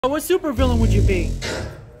What supervillain would you be?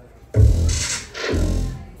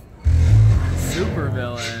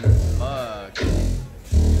 Supervillain? Fuck.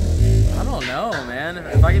 I don't know, man.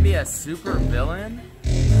 If I could be a supervillain,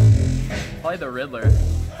 probably the Riddler.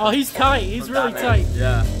 Oh, he's tight. He's really tight.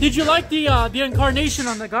 Yeah. Did you like the incarnation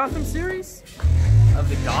on the Gotham series? Of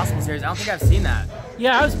the Gospel series? I don't think I've seen that.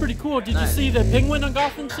 Yeah, that was pretty cool. Did you see the Penguin on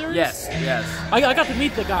Gotham series? Yes, yes. I got to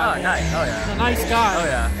meet the guy. Oh, nice. Oh, yeah. He's a nice guy. Oh,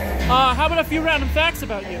 yeah. How about a few random facts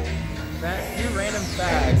about you? A few random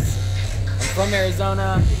facts. I'm from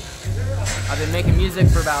Arizona. I've been making music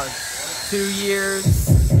for about 2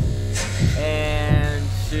 years. And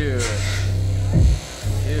shoot,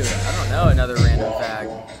 I don't know another random fact.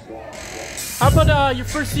 How about your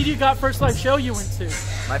first CD you got, first live show you went to?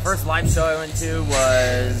 My first live show I went to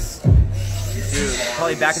was,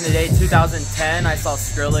 probably back in the day, 2010. I saw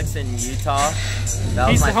Skrillex in Utah.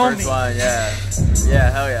 That was my first one, yeah.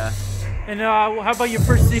 Yeah, hell yeah. And how about your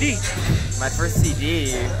first CD? My first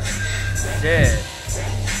CD? Shit.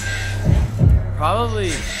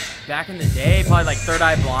 Probably back in the day, probably like Third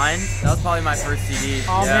Eye Blind. That was probably my first CD.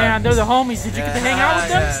 Oh man, they're the homies. Did you get to hang out with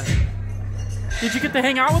them? Yeah. Did you get to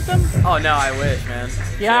hang out with them? Oh no, I wish, man.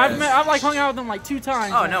 Yeah, I've like hung out with them like 2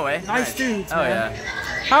 times. Oh, no way. Nice dudes, man. Oh yeah.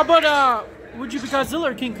 How about would you be Godzilla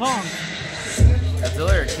or King Kong?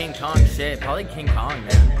 Godzilla or King Kong? Shit, probably King Kong,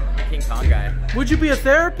 man. King Kong guy. Would you be a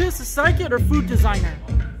therapist, a psychic, or food designer?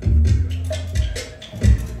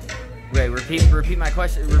 Wait, repeat my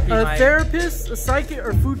question. A therapist, a psychic,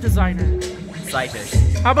 or food designer? Psychic.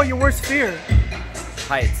 How about your worst fear?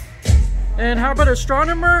 Heights. And how about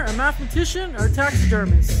astronomer, a mathematician, or a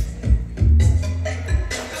taxidermist?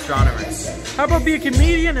 Astronomer. How about be a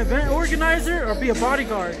comedian, event organizer, or be a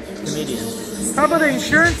bodyguard? Comedian. How about an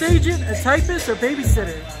insurance agent, a typist, or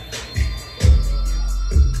babysitter?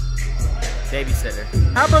 Babysitter.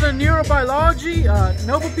 How about a neurobiology,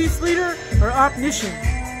 Nobel Peace leader, or omniscient?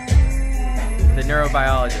 The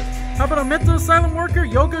neurobiologist. How about a mental asylum worker,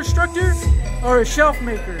 yoga instructor, or a shelf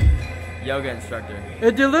maker? Yoga instructor.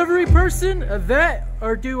 A delivery person, a vet,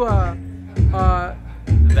 or do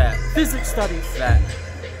Vet. Physics studies? Vet.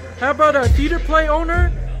 How about a theater play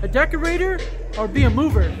owner, a decorator, or be a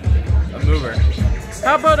mover? A mover.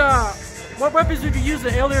 How about what weapons would you use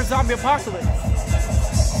in alien zombie apocalypse?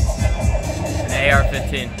 An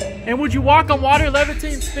AR-15. And would you walk on water,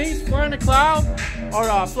 levitate in space, fly in a cloud,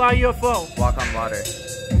 or fly a UFO? Walk on water.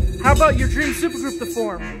 How about your dream supergroup to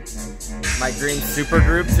form? My dream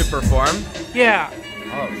supergroup to perform? Yeah.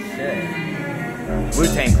 Oh shit.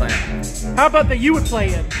 Wu-Tang Clan. How about that you would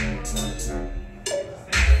play in?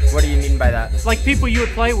 What do you mean by that? Like people you would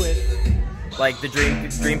play with. Like the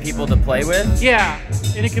dream people to play with? Yeah.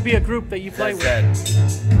 And it could be a group that you play with.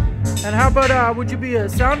 And how about would you be a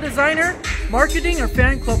sound designer, marketing, or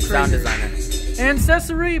fan club creator? Sound designer.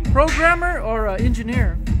 Ancestry, programmer, or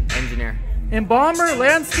engineer? Engineer. Embalmer,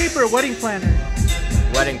 landscaper, or wedding planner?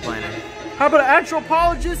 Wedding planner. How about an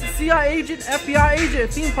anthropologist, a CIA agent, FBI agent, a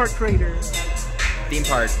theme park creator? Theme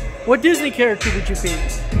park. What Disney character would you be?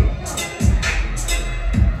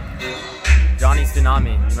 Johnny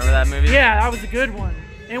Tsunami. Remember that movie? Yeah, that was a good one.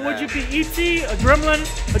 And would you be E.T., a gremlin,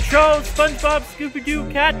 a troll, SpongeBob, Scooby-Doo,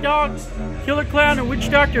 Cat Dog, Killer Clown, or Witch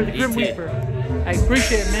Doctor, the Grim Reaper? I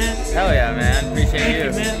appreciate it, man. Hell yeah, man. Appreciate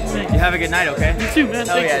you. Thank you, man. You have a good night, okay? You too, man.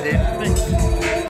 Hell yeah, dude. Thanks.